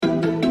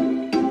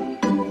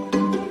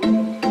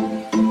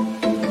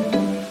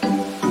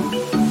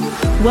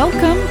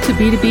Welcome to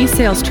B2B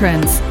Sales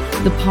Trends,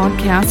 the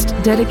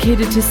podcast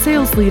dedicated to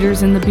sales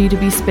leaders in the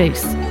B2B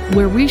space,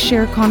 where we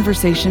share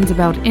conversations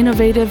about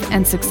innovative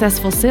and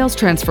successful sales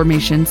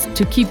transformations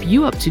to keep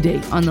you up to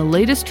date on the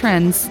latest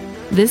trends.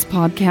 This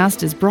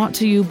podcast is brought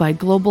to you by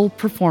Global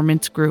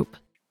Performance Group.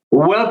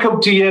 Welcome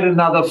to yet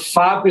another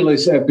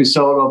fabulous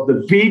episode of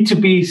the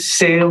B2B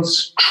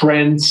Sales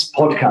Trends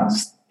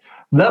podcast,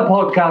 the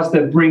podcast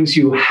that brings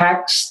you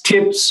hacks,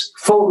 tips,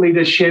 thought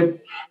leadership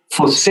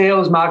for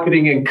sales,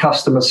 marketing, and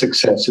customer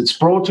success. It's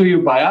brought to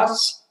you by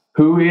us.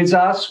 Who is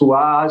us? Who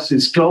are us?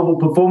 It's Global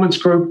Performance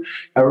Group,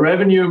 a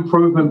revenue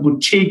improvement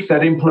boutique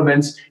that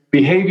implements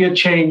behavior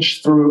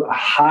change through a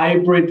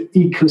hybrid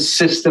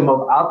ecosystem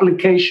of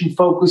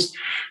application-focused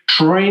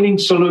training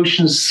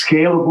solutions,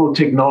 scalable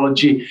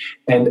technology,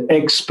 and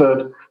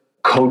expert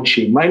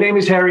coaching. My name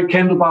is Harry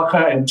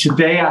Kendelbacher, and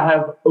today I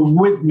have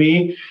with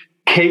me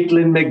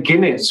Caitlin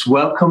McGuinness.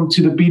 Welcome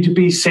to the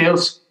B2B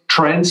Sales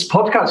Trends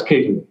podcast,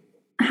 Caitlin.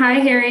 Hi,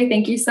 Harry.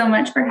 Thank you so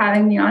much for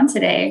having me on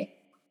today.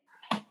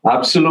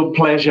 Absolute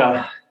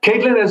pleasure.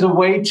 Caitlin, as a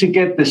way to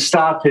get this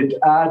started,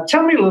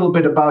 tell me a little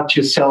bit about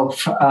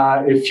yourself,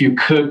 if you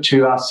could,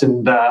 to us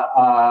and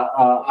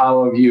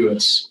our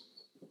viewers.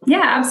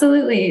 Yeah,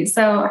 absolutely.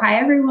 So, hi,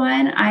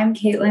 everyone. I'm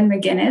Caitlin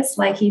McGuinness,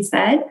 like he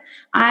said.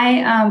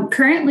 I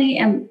currently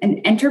am an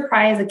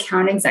enterprise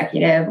account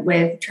executive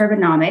with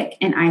Turbonomic,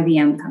 an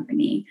IBM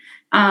company.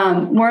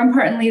 More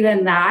importantly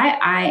than that,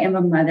 I am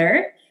a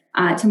mother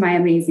to my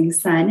amazing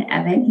son,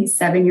 Evan. He's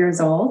 7 years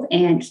old,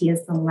 and he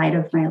is the light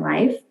of my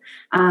life.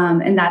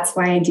 And that's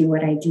why I do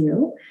what I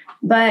do.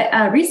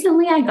 But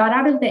recently I got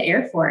out of the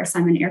Air Force.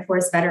 I'm an Air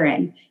Force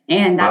veteran.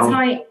 And that's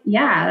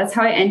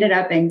how I ended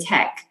up in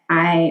tech.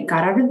 I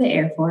got out of the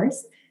Air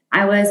Force.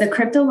 I was a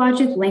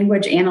cryptologic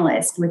language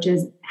analyst, which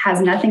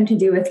has nothing to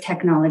do with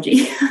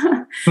technology.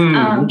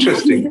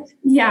 Interesting.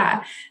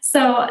 Yeah.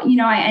 So,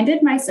 I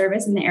ended my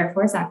service in the Air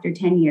Force after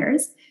 10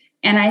 years.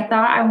 And I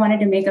thought I wanted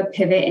to make a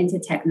pivot into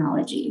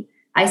technology.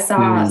 I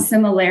saw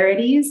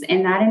similarities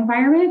in that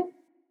environment.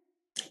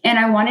 And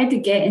I wanted to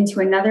get into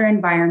another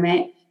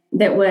environment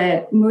that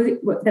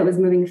was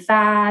moving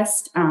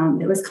fast,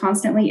 that was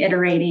constantly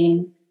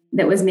iterating,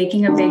 that was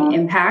making a big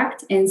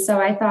impact. And so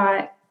I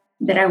thought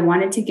that I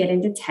wanted to get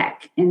into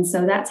tech. And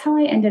so that's how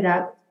I ended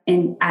up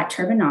at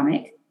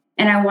Turbonomic.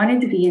 And I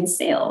wanted to be in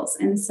sales.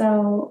 And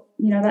so,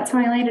 that's how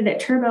I landed at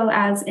Turbo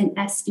as an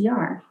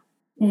SDR.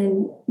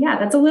 And yeah,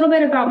 that's a little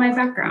bit about my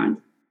background.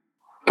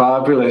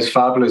 Fabulous.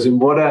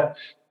 And what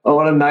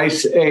a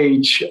nice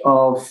age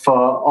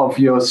of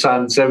your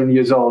son, 7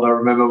 years old. I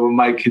remember when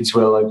my kids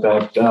were like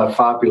that.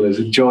 Fabulous.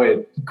 Enjoy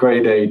it.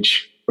 Great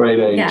age.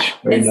 Yeah,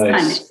 Very it's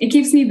nice. fun. It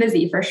keeps me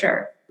busy for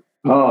sure.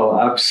 Oh,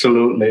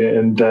 absolutely.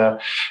 And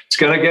it's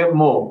going to get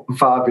more.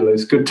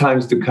 Fabulous. Good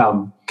times to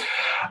come.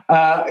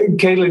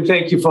 Caitlin,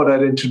 thank you for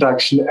that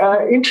introduction.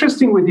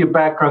 Interesting with your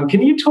background.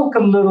 Can you talk a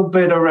little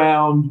bit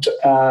around,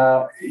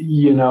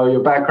 your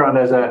background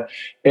as an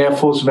Air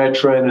Force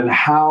veteran and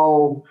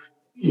how,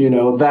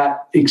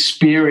 that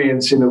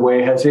experience in a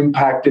way has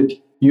impacted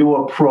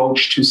your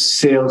approach to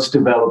sales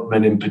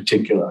development in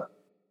particular?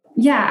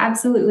 Yeah,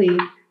 absolutely.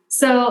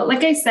 So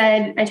like I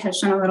said, I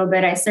touched on a little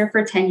bit. I served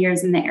for 10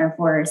 years in the Air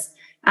Force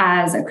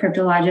as a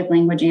cryptologic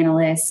language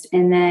analyst.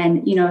 And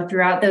then,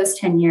 throughout those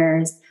 10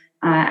 years,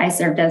 I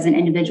served as an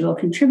individual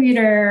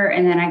contributor,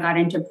 and then I got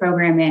into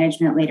program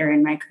management later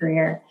in my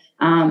career.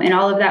 And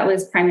all of that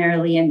was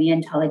primarily in the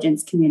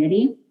intelligence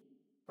community.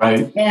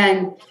 Right.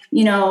 And,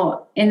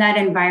 in that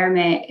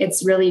environment,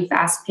 it's really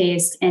fast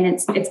paced and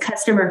it's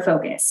customer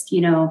focused,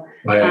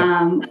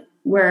 Right.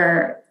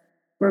 We're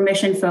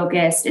mission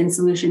focused and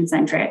solution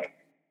centric.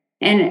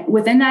 And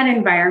within that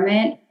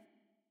environment,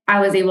 I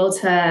was able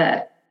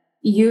to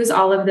use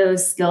all of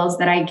those skills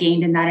that I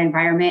gained in that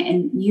environment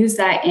and use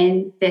that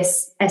in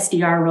this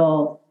SDR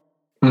role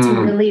to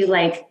really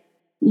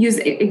use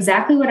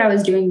exactly what I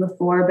was doing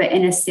before, but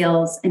in a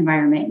sales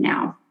environment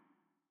now.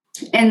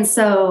 And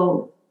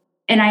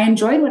I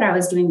enjoyed what I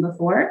was doing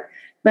before,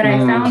 but I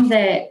found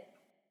that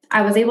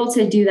I was able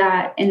to do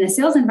that in the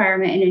sales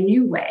environment in a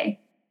new way.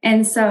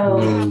 And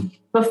so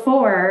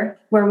before,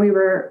 where we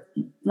were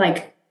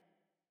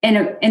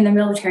in the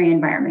military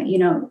environment,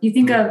 you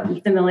think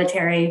of the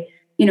military,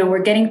 we're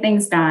getting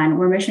things done,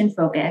 we're mission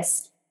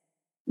focused,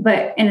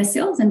 but in a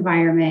sales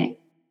environment,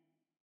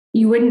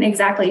 you wouldn't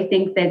exactly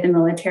think that the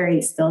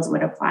military skills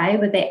would apply,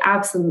 but they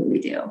absolutely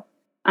do.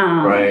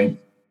 Right.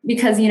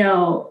 Because,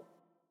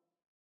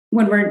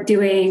 when we're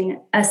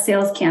doing a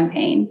sales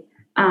campaign,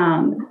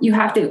 you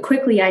have to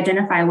quickly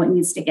identify what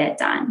needs to get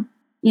done.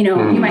 You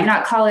might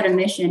not call it a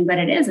mission, but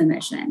it is a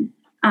mission.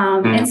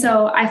 And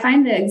so I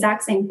find the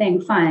exact same thing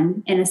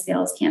fun in a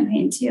sales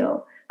campaign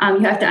too. You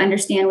have to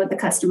understand what the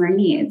customer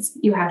needs.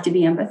 You have to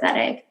be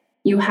empathetic.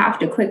 You have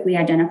to quickly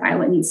identify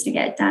what needs to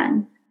get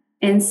done.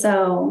 And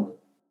so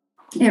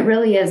it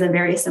really is a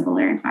very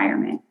similar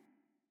environment.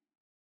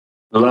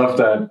 I love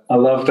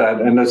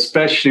that. And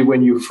especially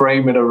when you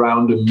frame it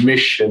around a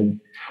mission,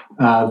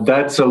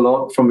 That's a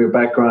lot from your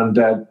background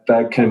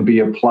that can be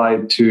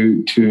applied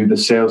to the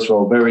sales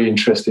role. Very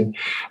interesting.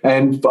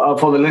 And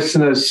for the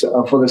listeners,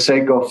 for the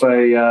sake of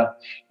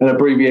an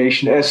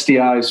abbreviation,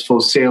 SDR is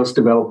for Sales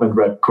Development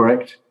Rep,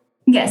 correct?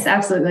 Yes,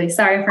 absolutely.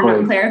 Sorry for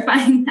not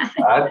clarifying that.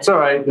 That's all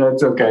right.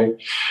 That's okay.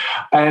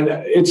 And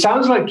it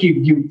sounds like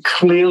you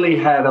clearly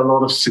had a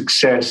lot of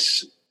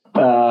success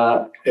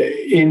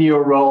in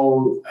your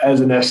role as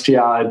an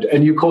SDR,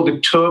 and you called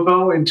it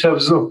turbo in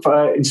terms of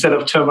instead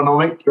of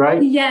turbonomic,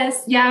 right?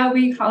 Yes, yeah,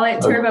 we call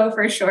it turbo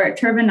for short.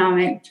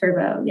 Turbonomic,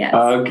 turbo. Yes.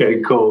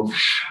 Okay, cool.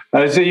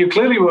 So you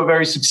clearly were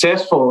very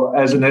successful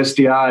as an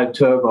SDR at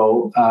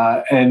Turbo,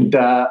 and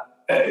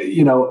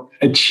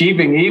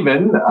achieving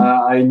even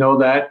I know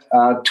that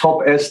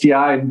top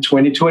SDR in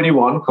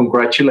 2021.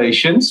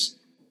 Congratulations.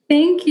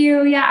 Thank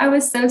you. Yeah, I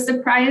was so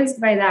surprised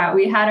by that.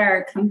 We had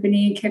our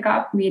company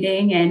kickoff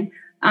meeting and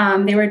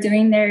they were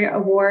doing their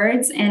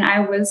awards and I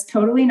was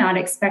totally not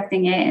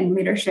expecting it. And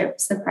leadership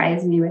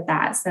surprised me with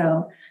that.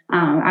 So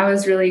I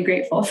was really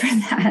grateful for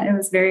that. It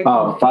was very cool.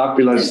 Oh,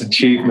 fabulous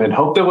achievement.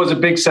 Hope there was a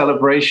big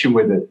celebration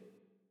with it.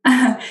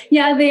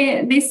 Yeah,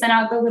 they sent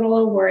out the little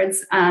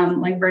awards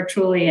like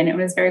virtually and it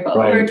was very cool.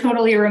 Right. We're a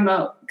totally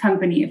remote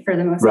company for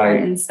the most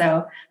part. And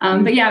so,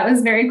 but yeah, it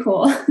was very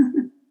cool.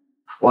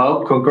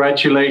 Well,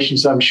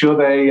 congratulations. I'm sure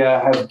they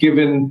have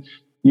given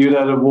you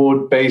that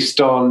award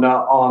based on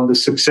the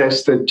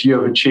success that you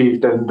have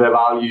achieved and the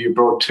value you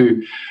brought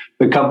to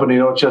the company,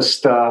 not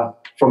just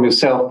from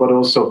yourself, but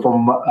also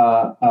from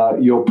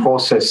your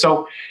process.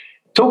 So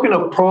talking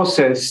of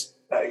process,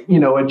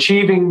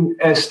 achieving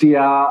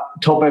SDR,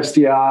 top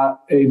SDR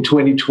in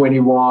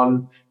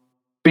 2021,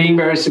 being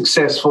very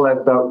successful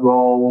at that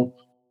role,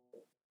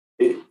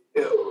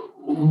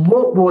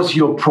 what was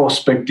your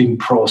prospecting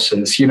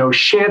process?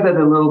 Share that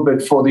a little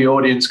bit for the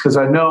audience, because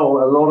I know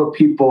a lot of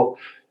people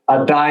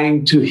are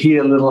dying to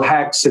hear little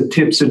hacks and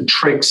tips and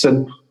tricks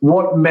and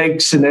what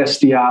makes an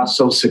SDR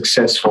so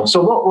successful.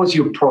 So what was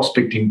your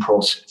prospecting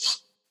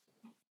process?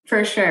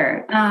 For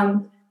sure.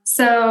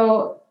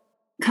 So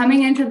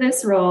coming into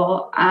this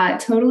role,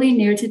 totally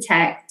new to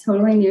tech,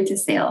 totally new to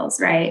sales,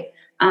 right?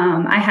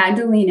 I had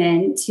to lean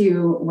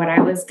into what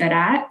I was good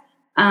at.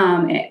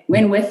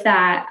 And with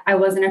that, I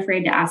wasn't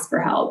afraid to ask for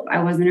help.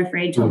 I wasn't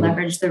afraid to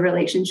leverage the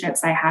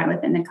relationships I had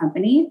within the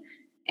company.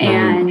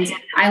 And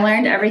I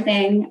learned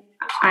everything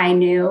I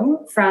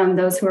knew from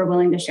those who were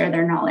willing to share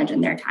their knowledge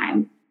and their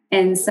time.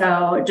 And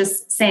so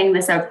just saying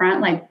this up front,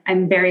 like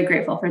I'm very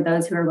grateful for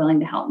those who are willing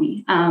to help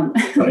me.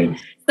 Right.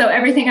 So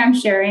everything I'm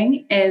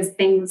sharing is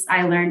things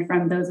I learned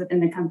from those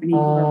within the company who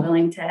were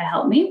willing to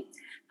help me.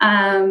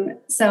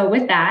 So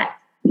with that,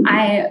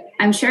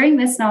 I'm sharing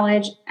this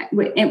knowledge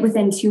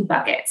within two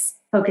buckets,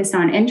 focused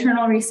on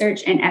internal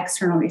research and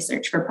external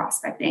research for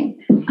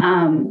prospecting.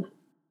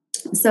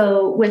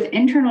 So with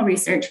internal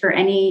research for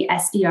any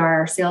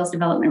SDR, sales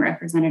development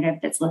representative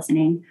that's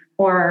listening,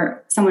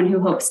 or someone who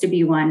hopes to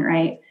be one,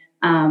 right?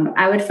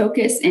 I would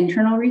focus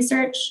internal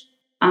research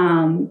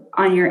on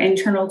your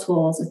internal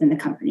tools within the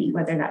company,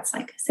 whether that's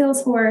like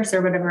Salesforce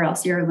or whatever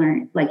else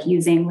you're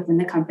using within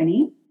the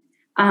company.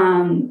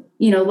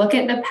 Look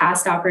at the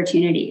past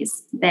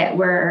opportunities that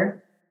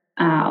were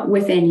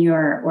within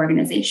your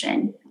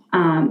organization.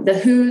 The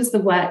who's, the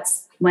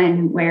what's,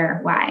 when, where,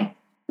 why,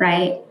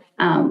 right?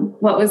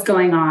 What was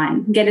going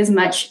on. Get as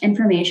much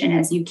information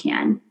as you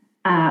can.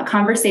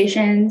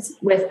 Conversations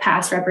with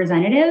past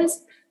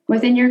representatives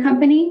within your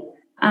company.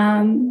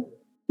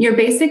 You're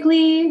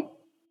basically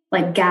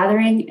like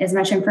gathering as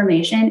much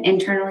information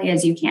internally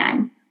as you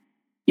can.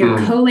 You're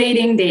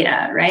collating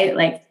data,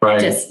 right?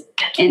 Just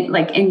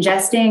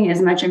ingesting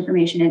as much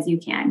information as you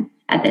can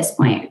at this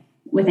point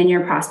within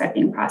your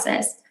prospecting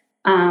process.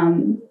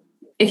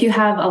 If you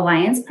have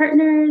alliance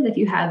partners, if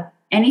you have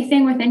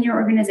anything within your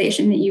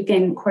organization that you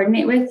can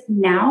coordinate with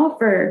now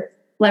for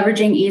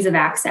leveraging ease of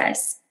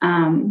access.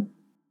 And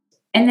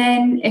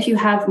then if you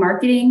have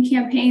marketing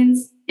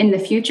campaigns in the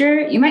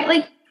future, you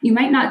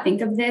might not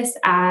think of this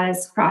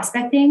as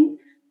prospecting,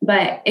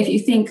 but if you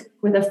think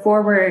with a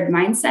forward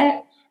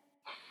mindset,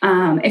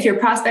 if your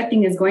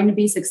prospecting is going to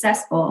be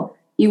successful,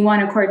 you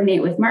want to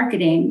coordinate with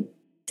marketing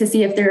to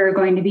see if there are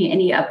going to be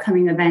any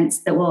upcoming events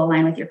that will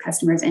align with your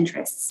customers'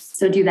 interests.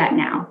 So do that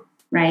now,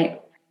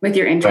 right? With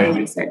your internal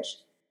research.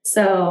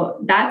 So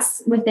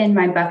that's within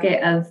my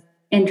bucket of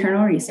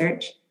internal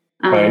research.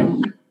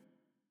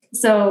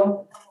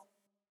 So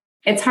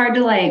it's hard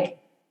to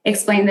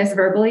explain this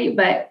verbally,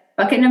 but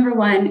bucket number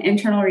one,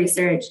 internal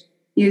research,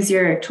 use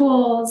your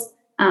tools,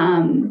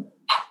 look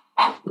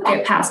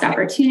at past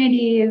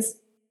opportunities,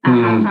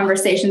 have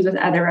conversations with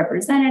other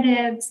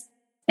representatives,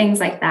 things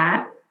like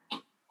that.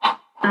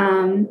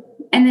 And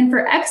then for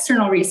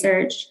external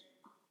research,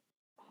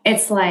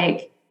 it's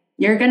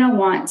you're going to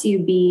want to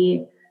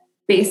be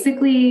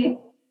basically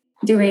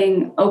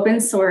doing open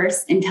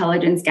source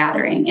intelligence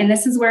gathering. And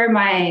this is where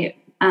my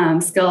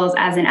skills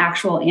as an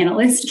actual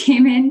analyst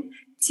came in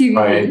to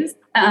use.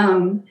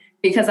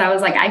 Because I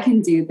was I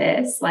can do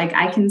this.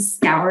 I can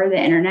scour the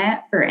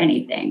internet for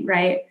anything,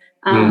 right?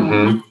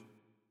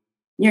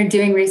 You're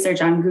doing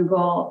research on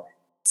Google,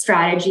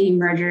 strategy,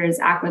 mergers,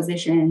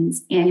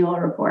 acquisitions, annual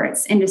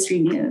reports, industry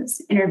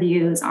news,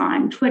 interviews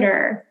on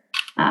Twitter,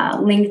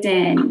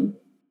 LinkedIn,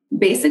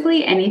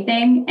 basically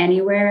anything,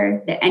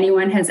 anywhere that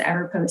anyone has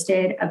ever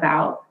posted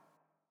about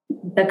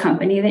the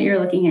company that you're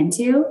looking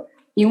into.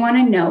 You want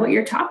to know what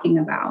you're talking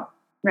about,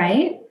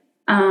 right?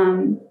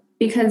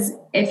 Because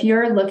if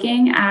you're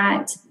looking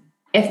at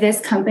if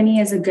this company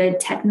is a good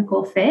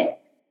technical fit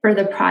for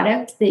the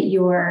product that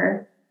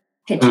you're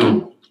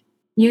pitching,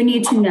 you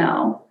need to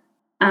know.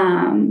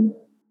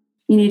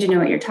 You need to know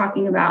what you're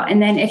talking about.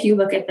 And then if you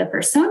look at the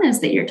personas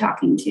that you're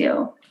talking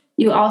to,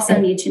 you also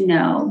need to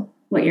know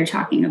what you're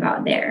talking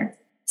about there.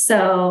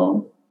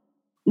 So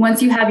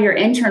once you have your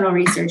internal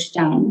research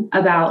done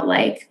about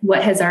like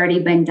what has already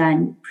been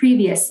done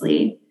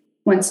previously,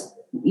 once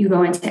you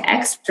go into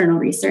external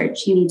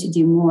research, you need to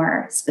do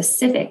more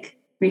specific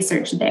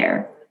research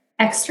there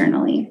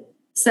externally.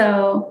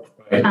 So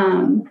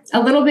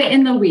a little bit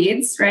in the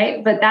weeds,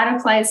 right? But that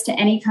applies to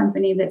any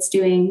company that's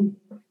doing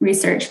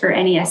research for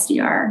any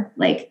SDR.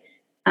 Like,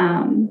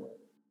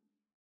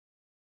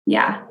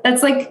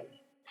 that's like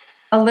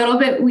a little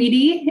bit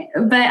weedy,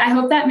 but I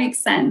hope that makes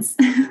sense.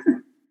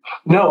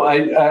 No,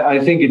 I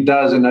think it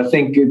does. And I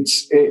think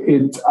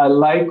I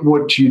like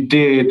what you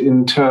did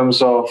in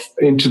terms of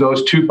into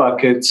those two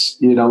buckets,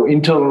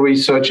 internal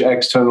research,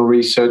 external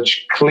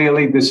research.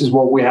 Clearly, this is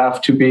what we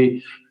have to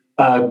be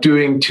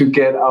doing to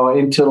get our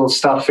internal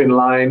stuff in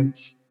line.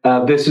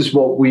 This is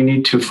what we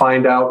need to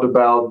find out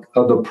about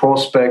the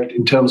prospect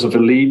in terms of a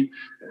lead.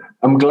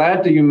 I'm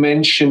glad that you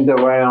mentioned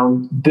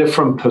around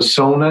different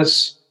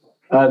personas.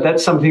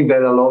 That's something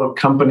that a lot of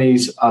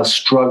companies are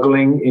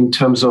struggling in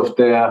terms of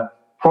their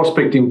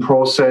prospecting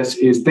process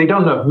is they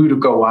don't know who to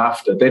go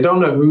after. They don't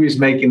know who is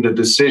making the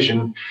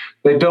decision.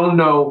 They don't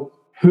know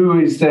who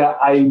is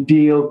their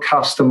ideal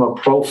customer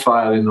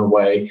profile in a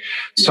way.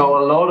 So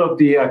a lot of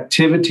the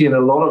activity and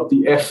a lot of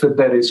the effort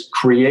that is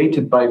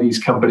created by these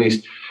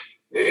companies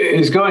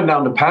is going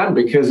down the pan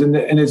because and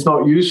it's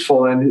not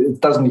useful and it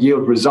doesn't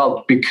yield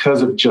result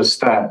because of just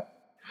that.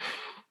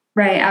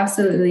 Right,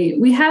 absolutely.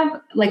 We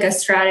have like a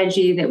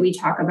strategy that we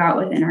talk about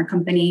within our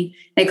company.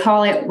 They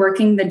call it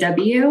working the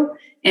W.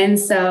 And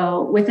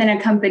so within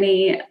a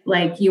company,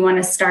 like you want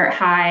to start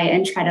high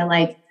and try to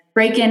like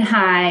break in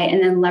high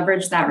and then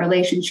leverage that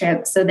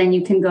relationship. So then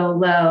you can go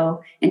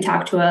low and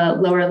talk to a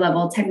lower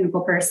level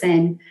technical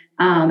person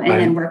and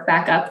then work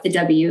back up the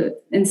W.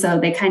 And so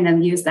they kind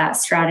of use that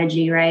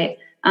strategy, right?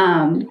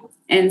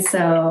 And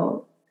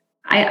so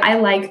I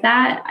like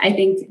that. I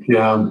think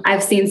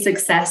I've seen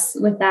success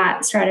with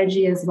that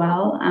strategy as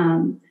well.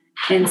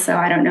 And so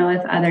I don't know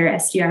if other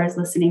SDRs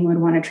listening would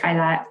want to try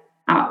that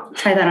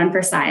on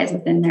for size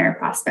within their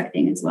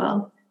prospecting as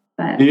well.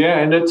 But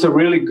and it's a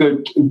really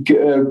good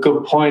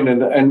point.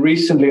 And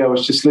recently I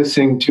was just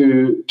listening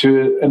to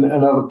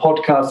another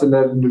podcast, and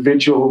that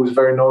individual who was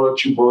very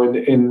knowledgeable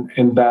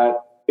in that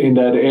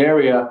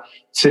area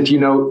said,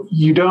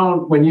 you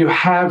don't, when you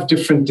have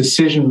different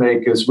decision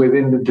makers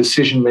within the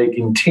decision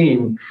making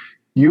team,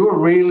 you're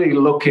really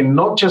looking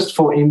not just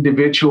for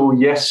individual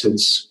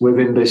yeses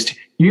within this.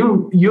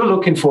 You're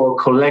looking for a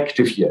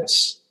collective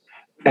yes.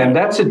 And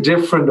that's a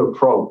different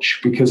approach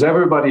because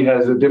everybody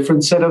has a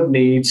different set of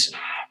needs,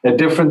 a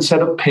different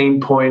set of pain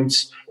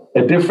points,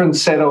 a different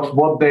set of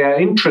what they are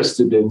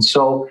interested in.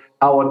 So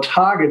our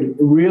target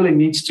really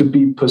needs to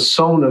be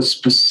persona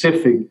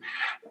specific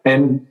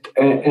and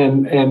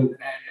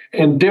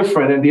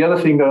different. And the other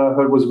thing that I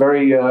heard was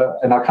very,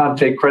 and I can't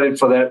take credit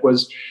for that,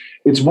 was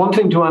it's one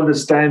thing to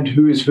understand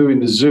who is who in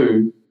the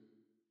zoo,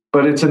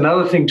 but it's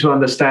another thing to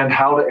understand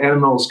how the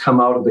animals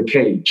come out of the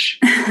cage.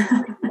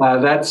 I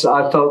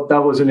thought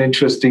that was an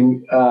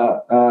interesting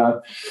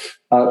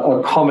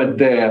comment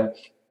there.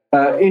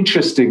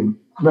 Interesting,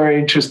 very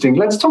interesting.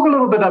 Let's talk a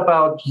little bit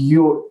about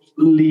your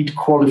lead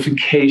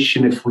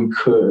qualification, if we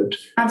could.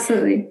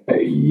 Absolutely.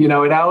 In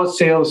our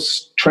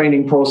sales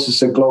training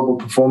process at Global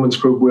Performance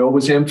Group, we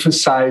always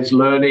emphasize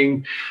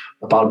learning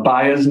about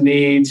buyers'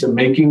 needs and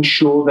making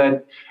sure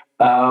that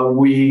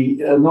we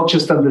not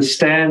just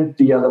understand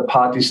the other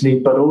party's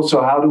need, but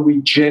also how do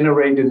we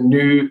generate a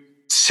new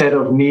set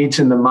of needs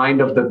in the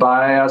mind of the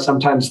buyer.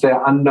 Sometimes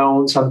they're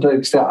unknown,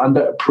 sometimes they're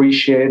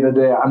underappreciated,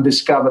 they're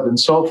undiscovered, and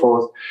so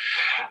forth.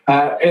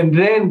 And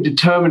then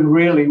determine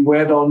really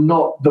whether or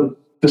not the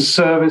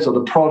service or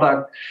the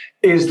product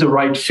is the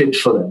right fit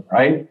for them,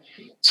 right?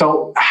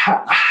 So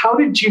how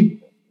did you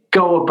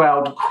go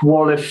about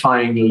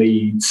qualifying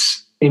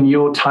leads in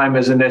your time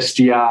as an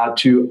SDR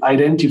to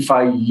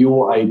identify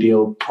your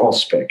ideal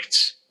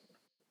prospects?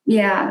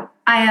 Yeah,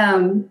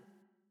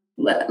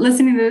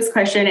 listening to this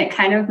question, it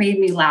kind of made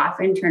me laugh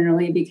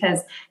internally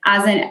because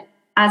as an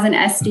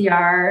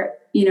SDR,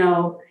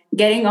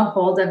 getting a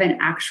hold of an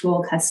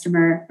actual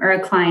customer or a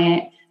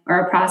client or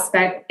a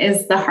prospect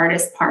is the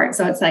hardest part.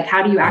 So it's like,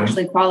 how do you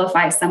actually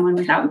qualify someone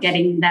without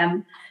getting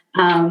them?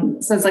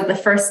 So it's like the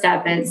first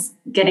step is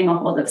getting a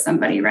hold of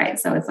somebody, right?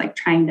 So it's like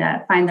trying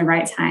to find the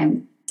right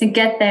time to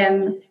get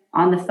them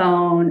on the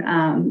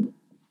phone.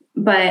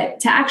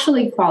 But to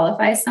actually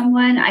qualify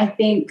someone, I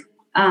think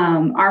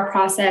our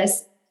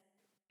process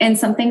And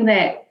something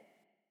that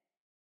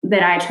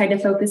I tried to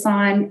focus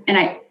on, and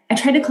I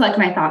tried to collect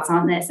my thoughts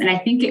on this, and I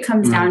think it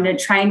comes down to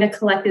trying to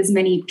collect as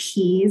many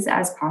P's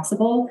as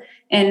possible.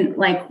 And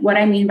like what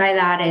I mean by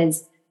that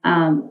is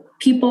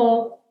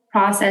people,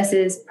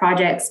 processes,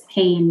 projects,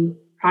 pain,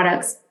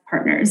 products,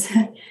 partners.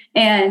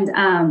 And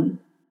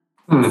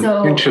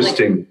so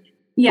interesting.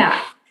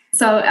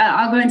 So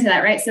I'll go into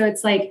that, right? So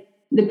it's like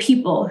the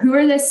people, who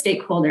are the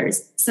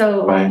stakeholders?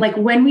 So like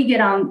when we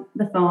get on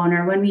the phone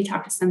or when we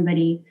talk to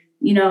somebody,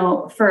 you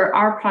know, for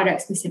our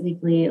product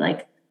specifically,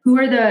 like who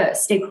are the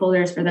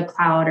stakeholders for the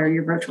cloud or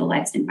your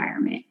virtualized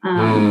environment?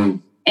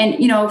 And,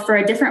 you know, for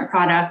a different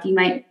product, you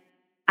might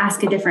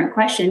ask a different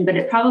question, but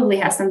it probably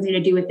has something to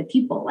do with the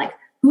people. Like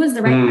who is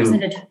the right person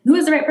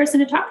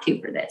to talk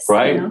to for this?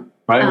 Right. You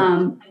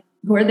know?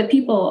 Who are the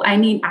people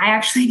I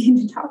actually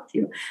need to talk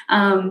to?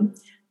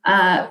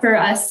 For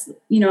us,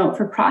 you know,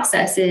 for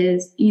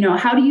processes, you know,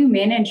 how do you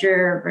manage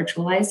your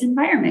virtualized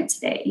environment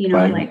today? You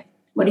know, like,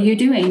 what are you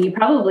doing? You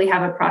probably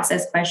have a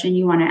process question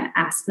you want to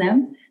ask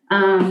them.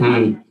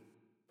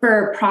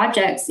 For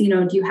projects, you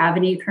know, do you have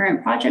any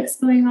current projects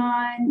going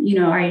on? You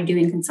know, are you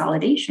doing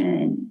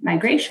consolidation,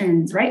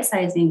 migrations, right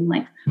sizing?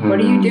 Like, what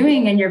are you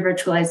doing in your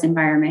virtualized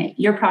environment?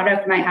 Your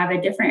product might have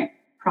a different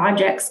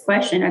projects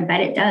question. I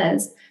bet it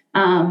does.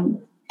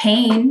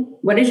 Pain.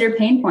 What is your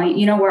pain point?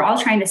 You know, we're all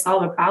trying to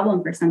solve a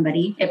problem for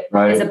somebody.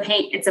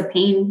 It's a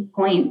pain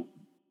point.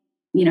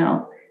 You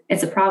know,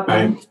 it's a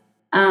problem.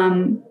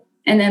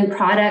 And then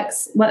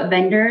products, what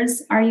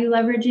vendors are you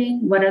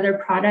leveraging? What other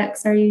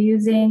products are you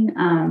using?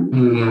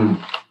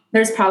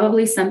 There's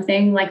probably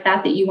something like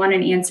that you want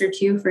an answer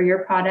to for your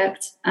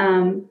product.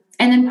 And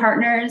then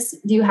partners,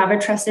 do you have a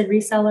trusted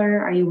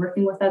reseller? Are you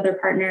working with other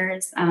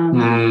partners?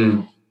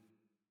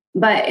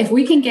 But if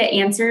we can get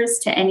answers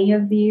to any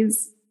of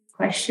these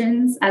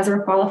questions as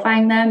we're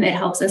qualifying them, it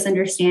helps us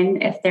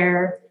understand if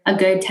they're a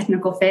good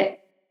technical fit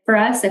for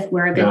us, if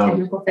we're a good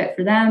technical fit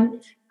for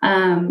them.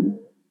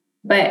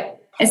 But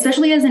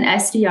especially as an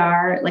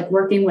SDR, like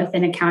working with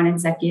an account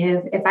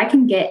executive, if I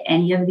can get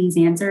any of these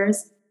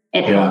answers,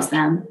 it helps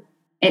them.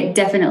 It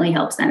definitely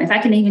helps them. If I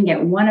can even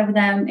get one of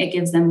them, it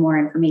gives them more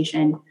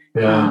information.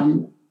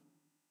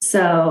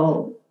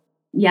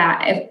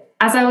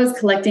 As I was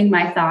collecting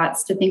my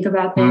thoughts to think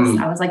about this,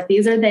 I was like,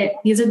 these are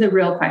the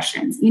real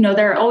questions. You know,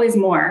 there are always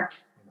more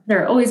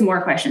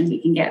questions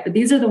we can get, but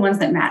these are the ones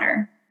that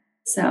matter.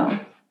 So.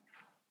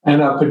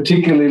 And I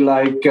particularly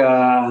like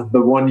the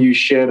one you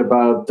shared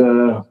about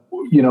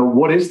you know,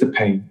 what is the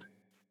pain?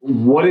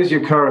 What is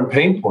your current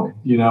pain point?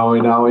 You know,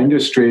 in our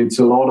industry, it's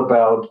a lot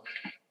about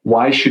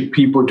why should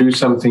people do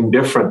something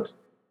different?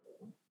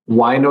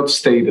 Why not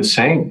stay the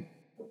same?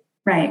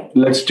 Right.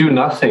 Let's do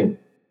nothing,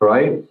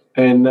 right?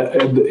 And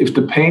if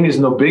the pain is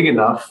not big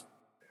enough,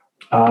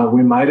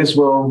 we might as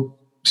well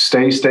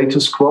stay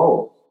status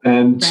quo.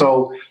 And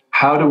so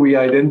how do we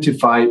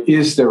identify,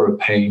 is there a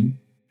pain?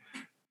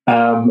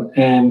 And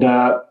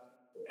a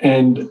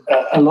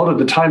lot of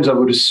the times I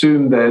would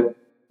assume that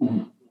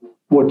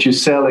what you're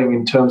selling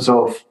in terms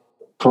of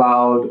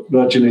cloud,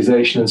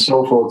 virtualization, and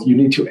so forth, you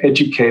need to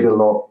educate a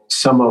lot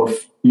some of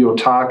your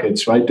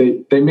targets, right?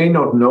 They may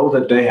not know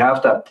that they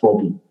have that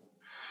problem.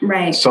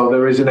 Right. So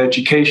there is an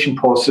education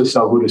process,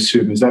 I would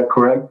assume. Is that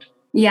correct?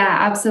 Yeah,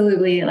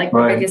 absolutely. Like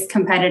the biggest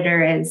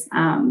competitor is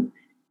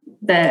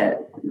the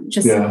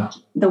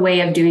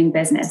way of doing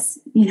business,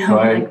 you know?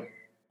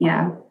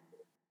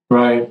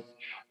 Right.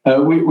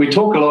 We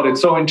talk a lot.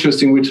 It's so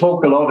interesting. We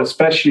talk a lot,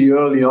 especially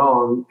early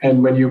on,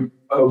 and when you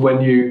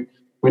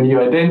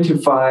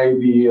identify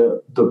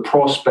the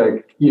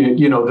prospect,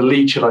 you know, the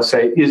lead, shall I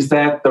say, is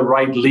that the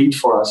right lead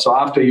for us? So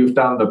after you've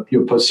done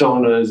your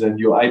personas and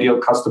your ideal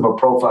customer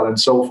profile and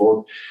so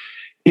forth,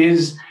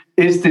 is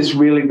this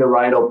really the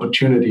right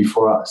opportunity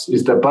for us?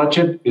 Is the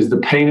budget, is the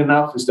pain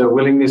enough? Is there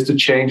willingness to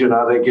change? And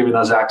are they giving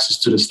us access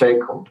to the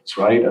stakeholders,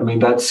 right? I mean,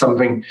 that's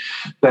something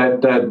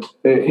that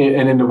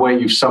and in a way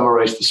you've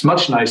summarized this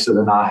much nicer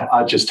than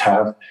I just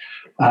have.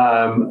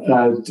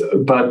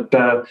 But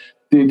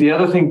the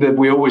other thing that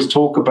we always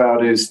talk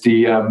about is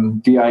the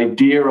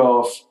idea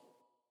of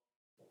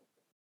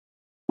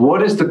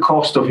what is the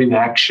cost of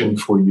inaction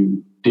for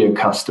you, dear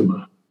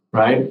customer,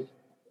 right?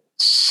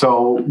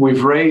 So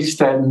we've raised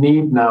that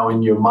need now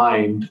in your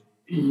mind.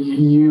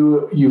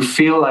 You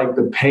feel like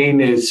the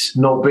pain is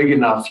not big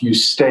enough, you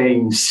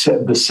staying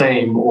the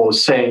same or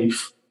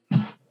safe.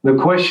 The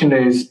question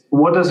is,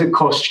 what does it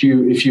cost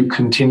you if you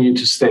continue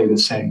to stay the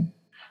same?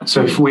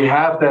 So if we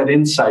have that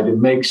insight, it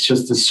makes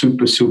just a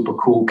super, super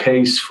cool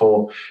case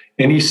for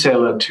any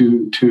seller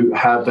to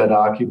have that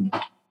argument.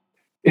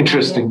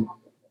 Interesting.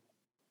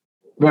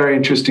 Very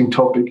interesting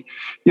topic.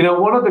 You know,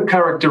 one of the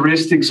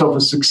characteristics of a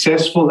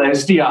successful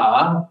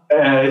SDR,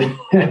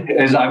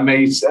 as I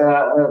may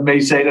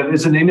say, that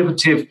is an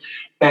innovative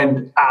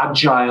and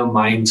agile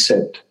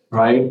mindset,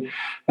 right?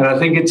 And I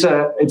think it's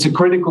a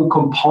critical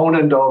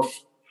component of,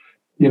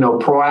 you know,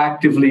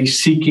 proactively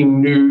seeking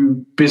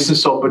new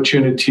business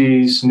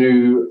opportunities,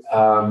 new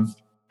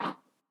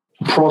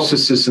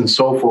processes, and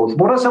so forth.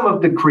 What are some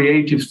of the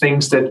creative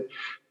things that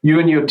you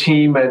and your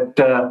team at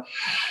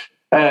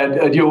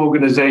your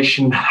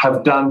organization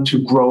have done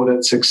to grow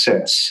that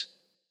success?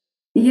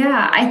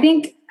 Yeah, I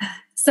think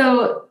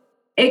so.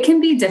 It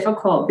can be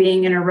difficult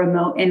being in a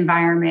remote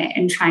environment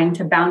and trying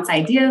to bounce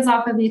ideas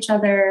off of each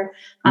other.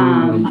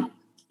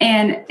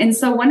 And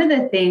so one of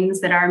the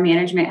things that our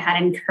management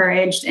had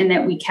encouraged and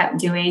that we kept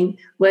doing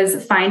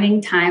was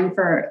finding time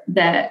for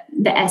the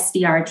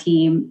SDR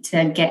team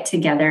to get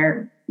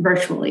together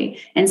virtually.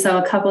 And so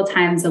a couple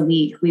times a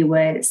week, we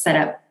would set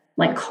up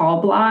like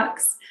call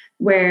blocks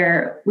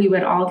where we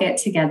would all get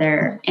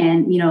together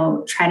and,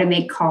 try to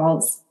make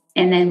calls.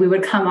 And then we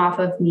would come off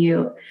of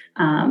mute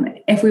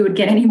if we would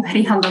get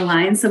anybody on the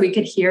line so we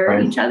could hear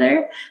each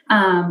other.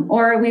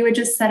 Or we would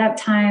just set up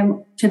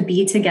time to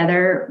be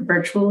together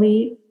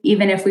virtually,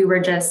 even if we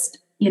were just,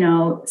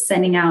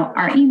 sending out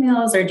our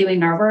emails or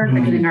doing our work or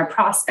doing our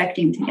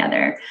prospecting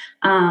together.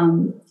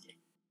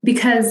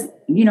 Because,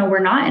 we're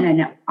not in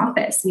an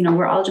office,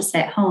 we're all just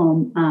at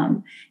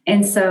home.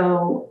 And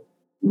so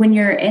when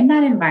you're in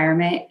that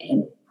environment,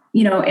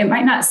 it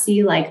might not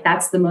seem like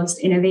that's the most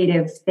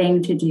innovative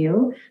thing to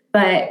do,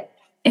 but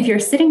if you're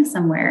sitting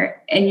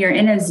somewhere and you're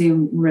in a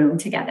Zoom room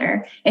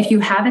together, if you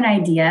have an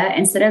idea,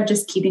 instead of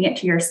just keeping it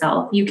to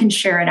yourself, you can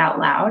share it out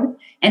loud.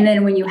 And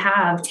then when you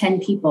have 10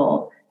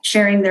 people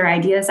sharing their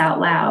ideas out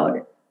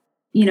loud,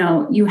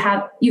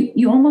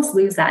 you almost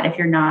lose that if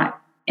you're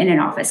not in an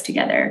office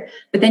together.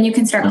 But then you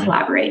can start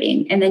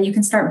collaborating and then you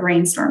can start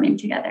brainstorming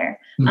together.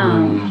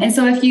 And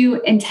so if you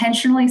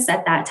intentionally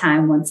set that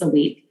time once a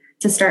week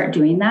to start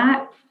doing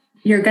that,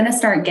 you're going to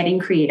start getting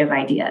creative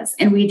ideas.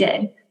 And we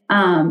did.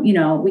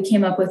 We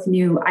came up with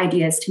new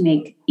ideas to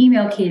make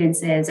email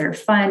cadences or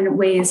fun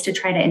ways to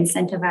try to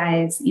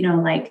incentivize,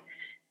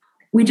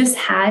 we just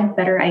had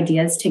better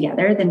ideas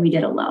together than we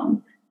did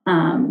alone.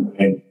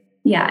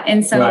 Yeah.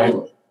 And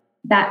so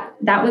that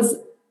was,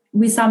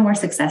 we saw more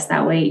success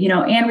that way,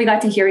 and we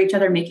got to hear each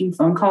other making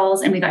phone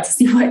calls and we got to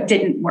see what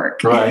didn't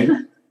work.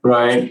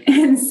 Right.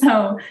 And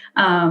so,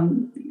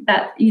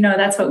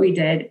 that's what we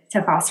did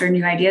to foster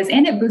new ideas,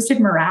 and it boosted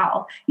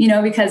morale,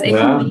 because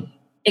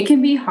it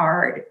can be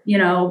hard,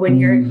 when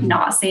you're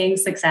not seeing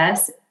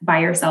success by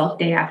yourself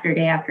day after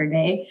day after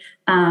day.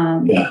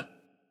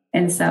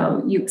 And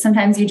so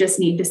sometimes you just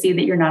need to see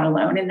that you're not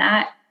alone in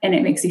that, and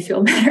it makes you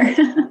feel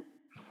better.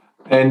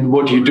 And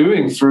what you're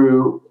doing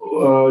through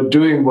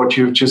doing what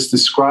you've just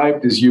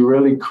described is you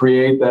really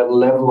create that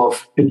level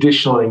of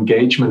additional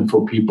engagement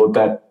for people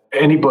that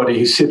anybody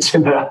who sits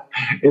in their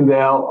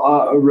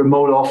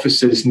remote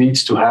offices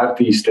needs to have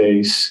these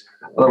days.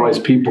 Otherwise,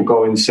 people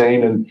go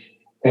insane.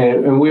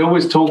 And we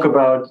always talk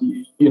about,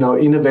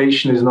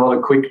 innovation is not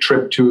a quick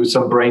trip to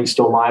some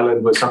brainstorm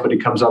island where somebody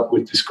comes up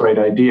with this great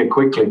idea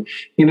quickly.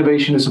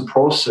 Innovation is a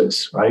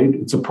process, right?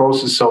 It's a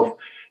process of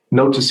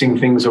noticing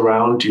things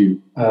around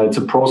you. It's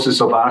a process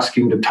of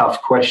asking the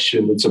tough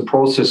question. It's a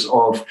process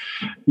of,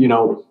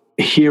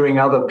 hearing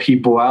other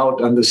people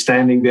out,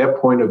 understanding their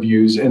point of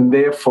views, and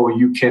therefore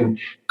you can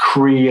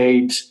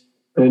create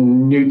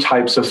new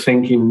types of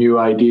thinking, new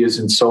ideas,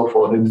 and so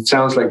forth. And it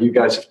sounds like you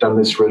guys have done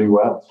this really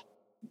well.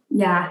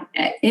 Yeah,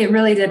 it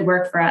really did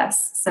work for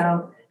us.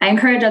 So I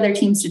encourage other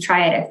teams to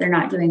try it if they're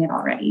not doing it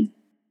already.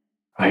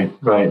 Right.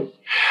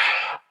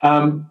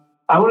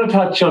 I want to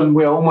touch on,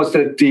 we're almost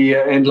at the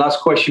end.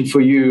 Last question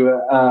for you,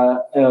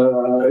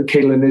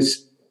 Caitlin,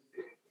 is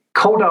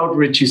cold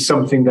outreach is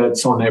something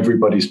that's on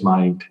everybody's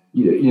mind.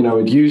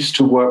 It used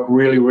to work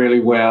really, really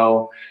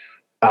well.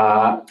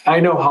 I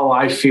know how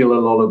I feel a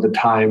lot of the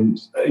time.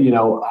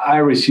 I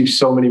receive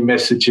so many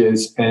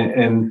messages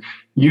and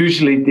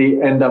usually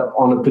they end up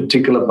on a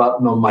particular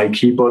button on my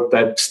keyboard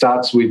that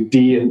starts with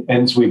D and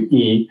ends with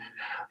E,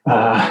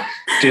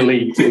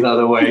 delete in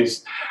other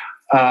ways.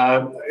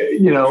 And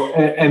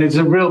it's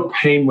a real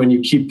pain when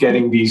you keep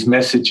getting these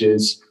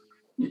messages.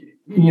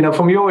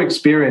 From your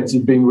experience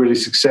in being really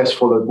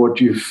successful at what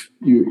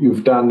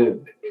you've done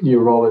in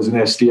your role as an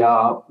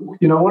SDR,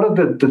 what are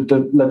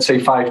the let's say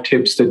 5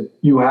 tips that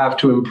you have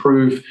to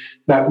improve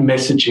that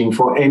messaging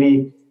for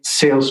any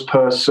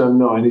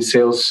salesperson or any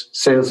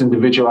sales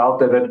individual out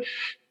there that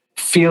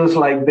feels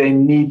like they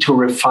need to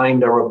refine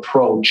their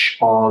approach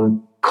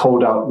on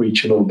cold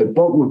outreach a little bit?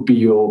 What would be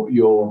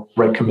your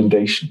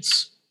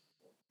recommendations?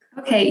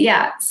 Okay,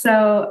 yeah.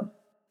 So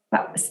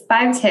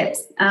 5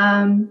 tips.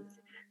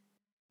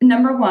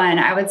 Number 1,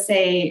 I would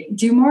say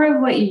do more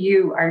of what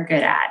you are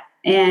good at.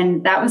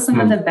 And that was some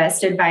of the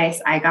best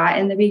advice I got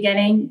in the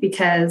beginning,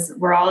 because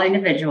we're all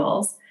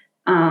individuals.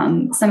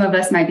 Some of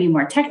us might be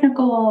more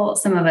technical.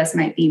 Some of us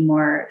might be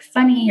more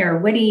funny or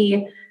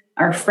witty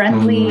or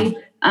friendly.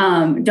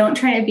 Don't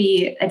try to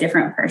be a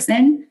different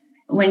person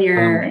when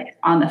you're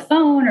on the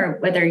phone or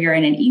whether you're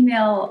in an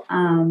email.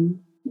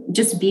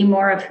 Just be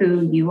more of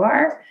who you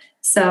are.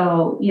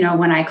 So,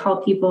 when I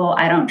call people,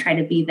 I don't try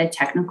to be the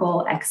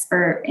technical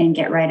expert and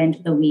get right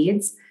into the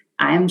weeds.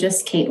 I'm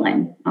just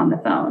Caitlin on the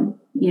phone,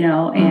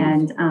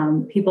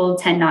 and people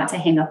tend not to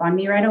hang up on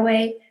me right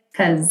away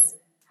because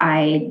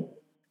I'm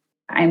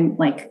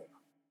like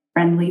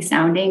friendly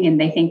sounding and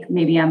they think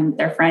maybe I'm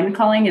their friend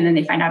calling, and then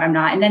they find out I'm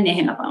not, and then they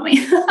hang up on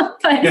me.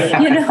 But,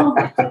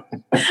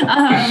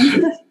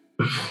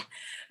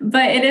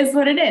 but it is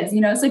what it is,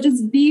 so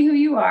just be who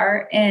you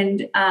are.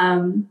 And,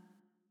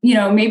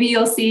 maybe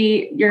you'll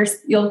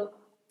feel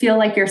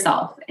like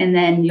yourself, and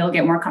then you'll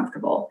get more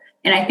comfortable.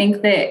 And I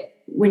think that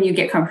when you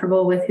get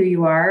comfortable with who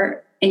you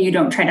are and you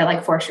don't try to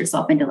like force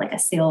yourself into like a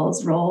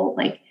sales role,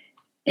 like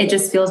it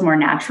just feels more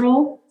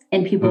natural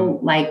and people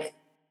like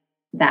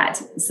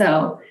that.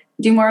 So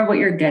do more of what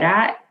you're good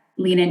at,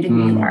 lean into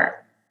who you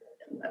are.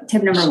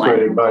 Tip number one.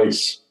 Great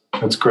advice.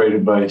 That's great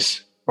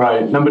advice.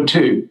 Right. Number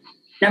two,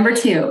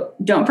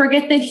 don't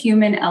forget the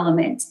human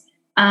element.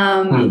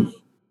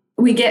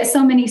 We get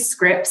so many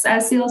scripts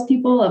as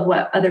salespeople of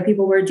what other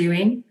people were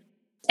doing,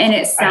 and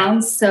it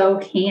sounds so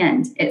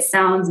canned. It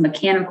sounds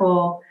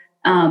mechanical.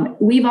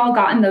 We've all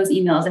gotten those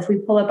emails. If we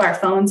pull up our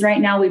phones right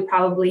now, we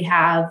probably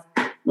have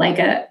like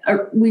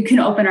we can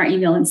open our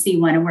email and see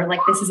one, and we're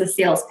like, this is a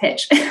sales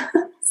pitch.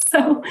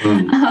 So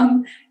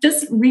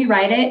just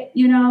rewrite it,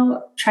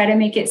 try to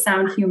make it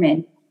sound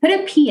human. Put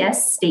a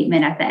PS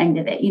statement at the end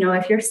of it.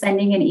 If you're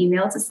sending an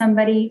email to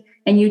somebody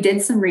and you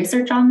did some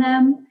research on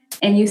them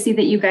and you see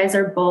that you guys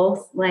are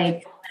both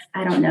like,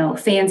 I don't know,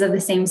 fans of the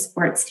same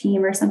sports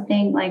team or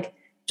something, like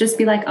just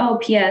be like, oh,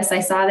 PS, I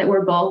saw that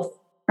we're both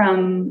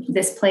from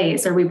this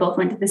place, or we both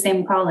went to the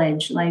same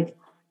college. Like,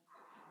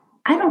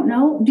 I don't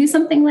know, do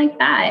something like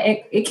that.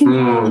 It can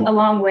go a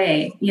long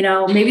way.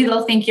 Maybe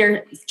they'll think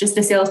you're just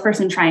a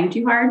salesperson trying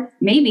too hard,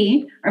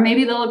 maybe, or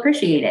maybe they'll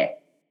appreciate it.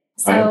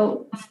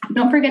 So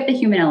don't forget the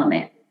human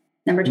element.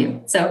 Number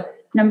two. So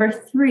number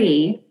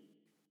three,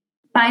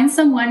 find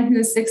someone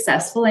who's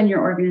successful in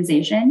your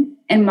organization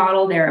and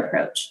model their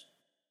approach.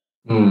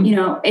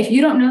 If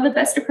you don't know the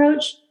best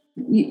approach,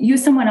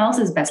 use someone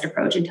else's best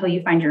approach until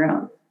you find your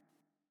own.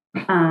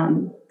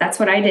 That's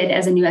what I did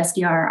as a new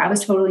SDR. I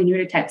was totally new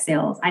to tech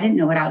sales. I didn't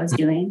know what I was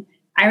doing.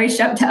 I reached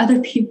out to other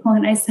people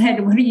and I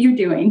said, what are you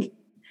doing?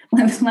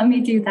 Let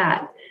me do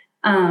that.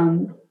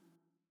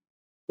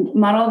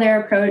 Model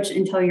their approach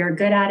until you're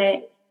good at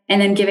it,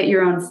 and then give it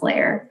your own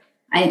flair.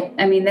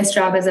 I mean, this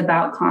job is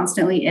about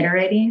constantly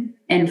iterating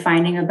and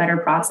finding a better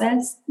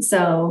process.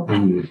 So,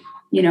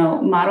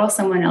 model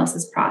someone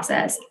else's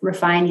process,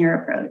 refine your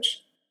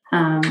approach.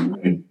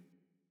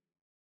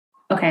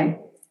 Okay.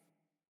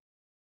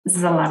 This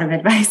is a lot of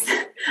advice.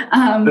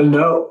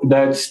 No,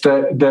 that's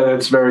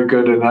very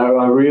good. And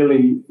I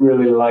really,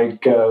 really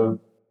like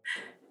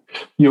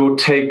your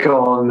take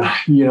on,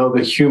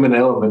 the human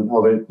element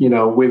of it,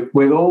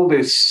 with all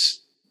this,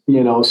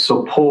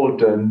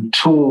 support and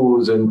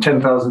tools and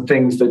 10,000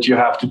 things that you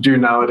have to do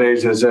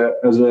nowadays as a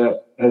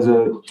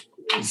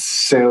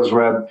sales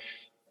rep,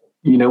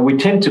 we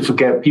tend to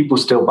forget people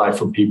still buy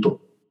from people.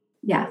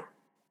 Yeah.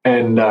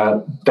 And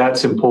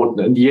that's important.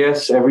 And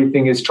yes,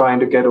 everything is trying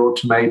to get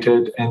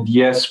automated. And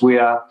yes, we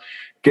are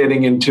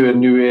getting into a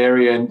new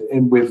area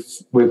and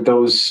with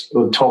those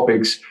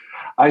topics.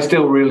 I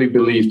still really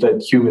believe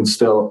that humans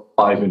still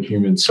buy from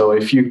humans. So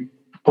if you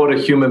put a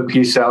human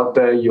piece out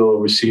there, you'll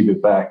receive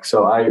it back.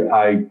 So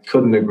I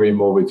couldn't agree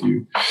more with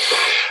you.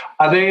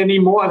 Are there any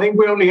more? I think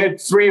we only had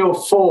 3 or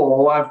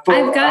 4.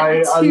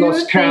 I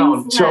lost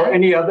count. So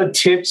any other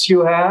tips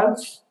you have?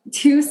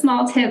 2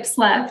 small tips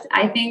left.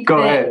 I think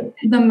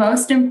the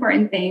most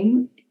important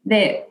thing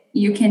that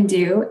you can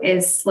do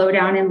is slow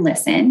down and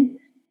listen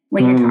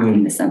when you're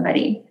talking to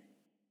somebody.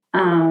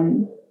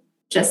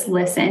 Just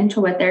listen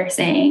to what they're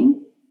saying.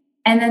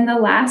 And then the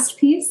last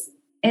piece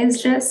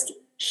is just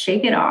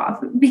shake it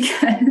off,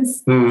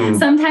 because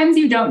sometimes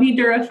you don't need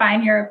to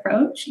refine your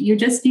approach. You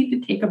just need to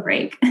take a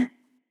break.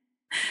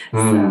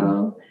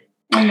 So,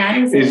 and that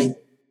is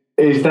it.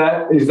 Is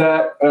that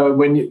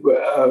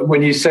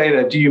when you say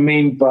that, do you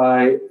mean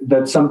by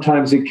that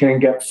sometimes it can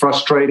get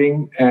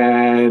frustrating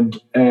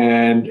and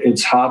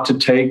it's hard to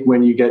take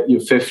when you get your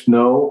 5th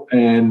no?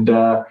 And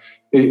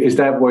is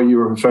that what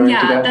you're referring to?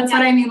 Yeah, that's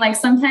what I mean. Like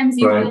sometimes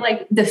you feel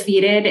like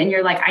defeated and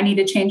you're like, I need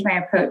to change my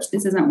approach.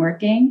 This isn't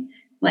working.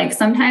 Like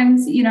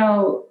sometimes, you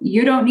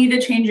don't need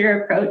to change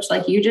your approach.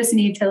 Like you just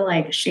need to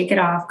like shake it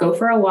off, go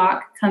for a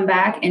walk, come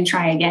back and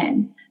try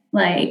again.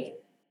 Like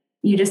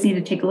you just need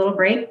to take a little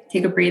break,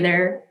 take a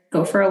breather,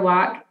 go for a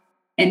walk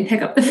and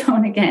pick up the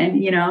phone again,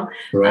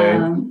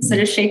 Right. So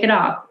just shake it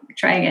off,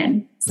 try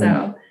again.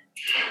 So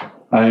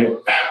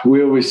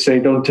we always say,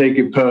 don't take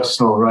it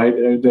personal, right?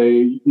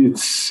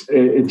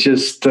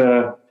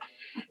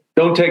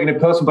 Don't take it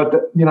personal,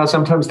 but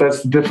sometimes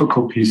that's the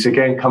difficult piece.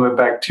 Again, coming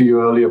back to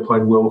your earlier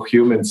point, we're all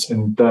humans,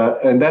 and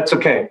that's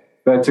okay.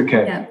 That's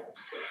okay. Yeah.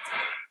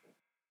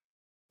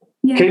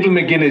 Caitlin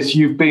McGinnis,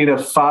 you've been a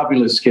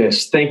fabulous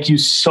guest. Thank you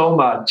so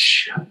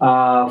much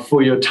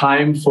for your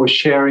time, for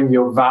sharing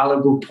your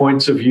valuable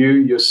points of view,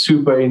 your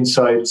super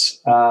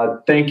insights.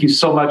 Thank you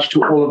so much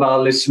to all of our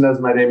listeners.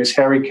 My name is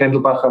Harry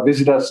Kendelbacher.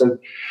 Visit us at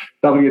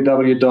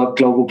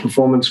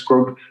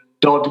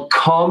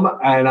www.globalperformancegroup.com,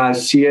 and I'll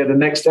see you at the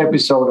next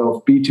episode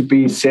of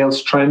B2B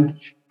Sales Trend.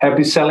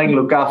 Happy selling.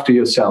 Look after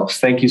yourselves.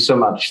 Thank you so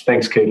much.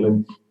 Thanks,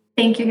 Caitlin.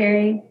 Thank you,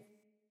 Harry.